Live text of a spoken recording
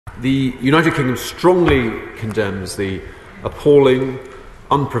The United Kingdom strongly condemns the appalling,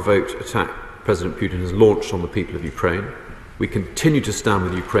 unprovoked attack President Putin has launched on the people of Ukraine. We continue to stand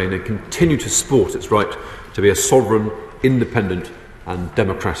with Ukraine and continue to support its right to be a sovereign, independent and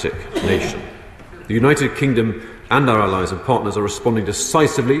democratic nation. The United Kingdom and our allies and partners are responding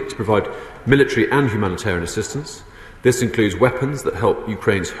decisively to provide military and humanitarian assistance. This includes weapons that help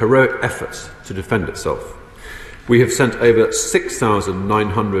Ukraine's heroic efforts to defend itself. We have sent over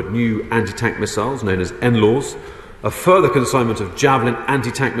 6,900 new anti-tank missiles, known as NLAWs, a further consignment of Javelin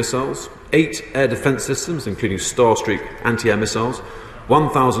anti-tank missiles, 8 air defence systems, including Starstreak anti-air missiles,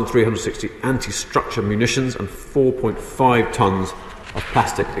 1,360 anti-structure munitions and 4.5 tonnes of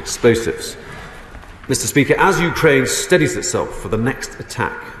plastic explosives. Mr. Speaker, as Ukraine steadies itself for the next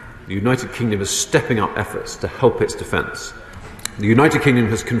attack, the United Kingdom is stepping up efforts to help its defence. The United Kingdom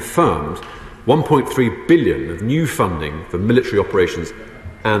has confirmed 1.3 billion of new funding for military operations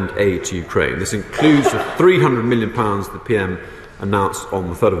and aid to Ukraine. This includes the £300 million the PM announced on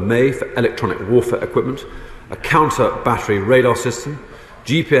the 3rd of May for electronic warfare equipment, a counter-battery radar system,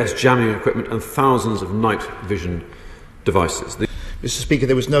 GPS jamming equipment and thousands of night vision devices. Mr. Speaker,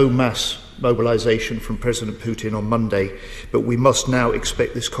 there was no mass mobilisation from President Putin on Monday, but we must now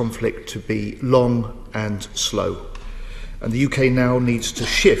expect this conflict to be long and slow. And the UK now needs to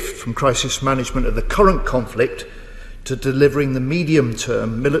shift from crisis management of the current conflict to delivering the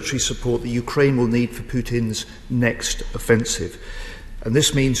medium-term military support that Ukraine will need for Putin's next offensive. And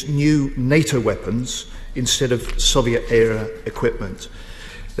this means new NATO weapons instead of Soviet-era equipment.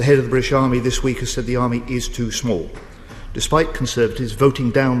 The head of the British Army this week has said the army is too small, despite Conservatives voting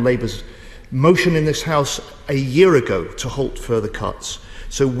down Labour's motion in this House a year ago to halt further cuts.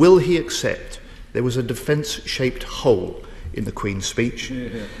 So will he accept there was a defence-shaped hole in the Queen's speech,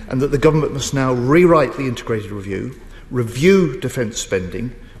 and that the government must now rewrite the integrated review defence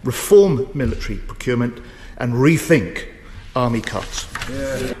spending, reform military procurement and rethink army cuts?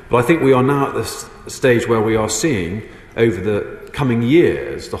 But I think we are now at this stage where we are seeing over the coming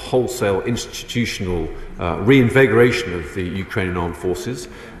years the wholesale institutional reinvigoration of the Ukrainian armed forces,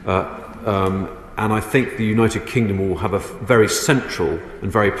 and I think the United Kingdom will have a very central and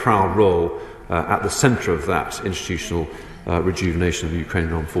very proud role at the centre of that institutional rejuvenation of the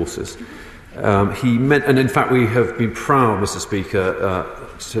Ukrainian armed forces. And in fact we have been proud, Mr. Speaker,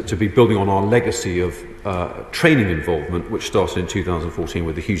 to be building on our legacy of training involvement, which started in 2014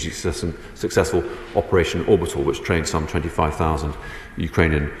 with the hugely successful Operation Orbital, which trained some 25,000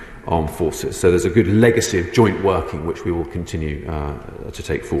 Ukrainian armed forces. So there's a good legacy of joint working which we will continue to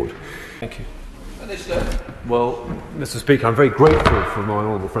take forward. Thank you. Well, Mr. Speaker, I'm very grateful for my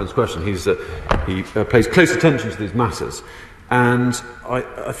honourable friend's question. He pays close attention to these matters, and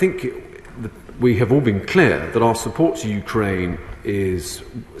I think we have all been clear that our support to Ukraine is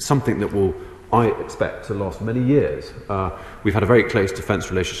something that will, I expect, to last many years. We've had a very close defence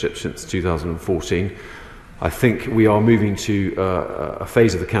relationship since 2014. I think we are moving to a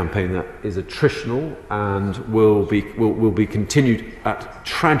phase of the campaign that is attritional and will be continued at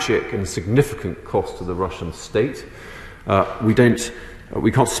tragic and significant cost to the Russian state. We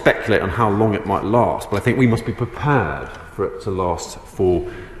can't speculate on how long it might last, but I think we must be prepared for it to last for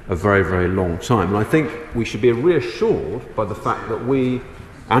a very, very long time. And I think we should be reassured by the fact that we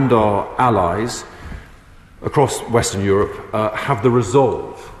and our allies across Western Europe have the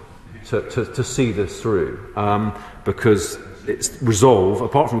resolve to see this through, because it's resolve,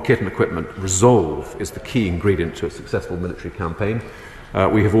 apart from kit and equipment, resolve is the key ingredient to a successful military campaign.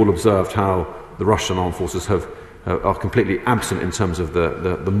 We have all observed how the Russian armed forces are completely absent in terms of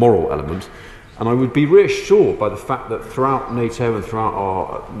the moral element, and I would be reassured by the fact that throughout NATO and throughout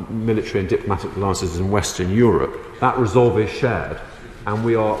our military and diplomatic alliances in Western Europe, that resolve is shared, and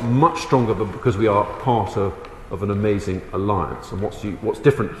we are much stronger because we are part of an amazing alliance. And what's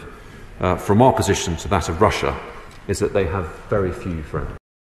different from our position to that of Russia is that they have very few friends.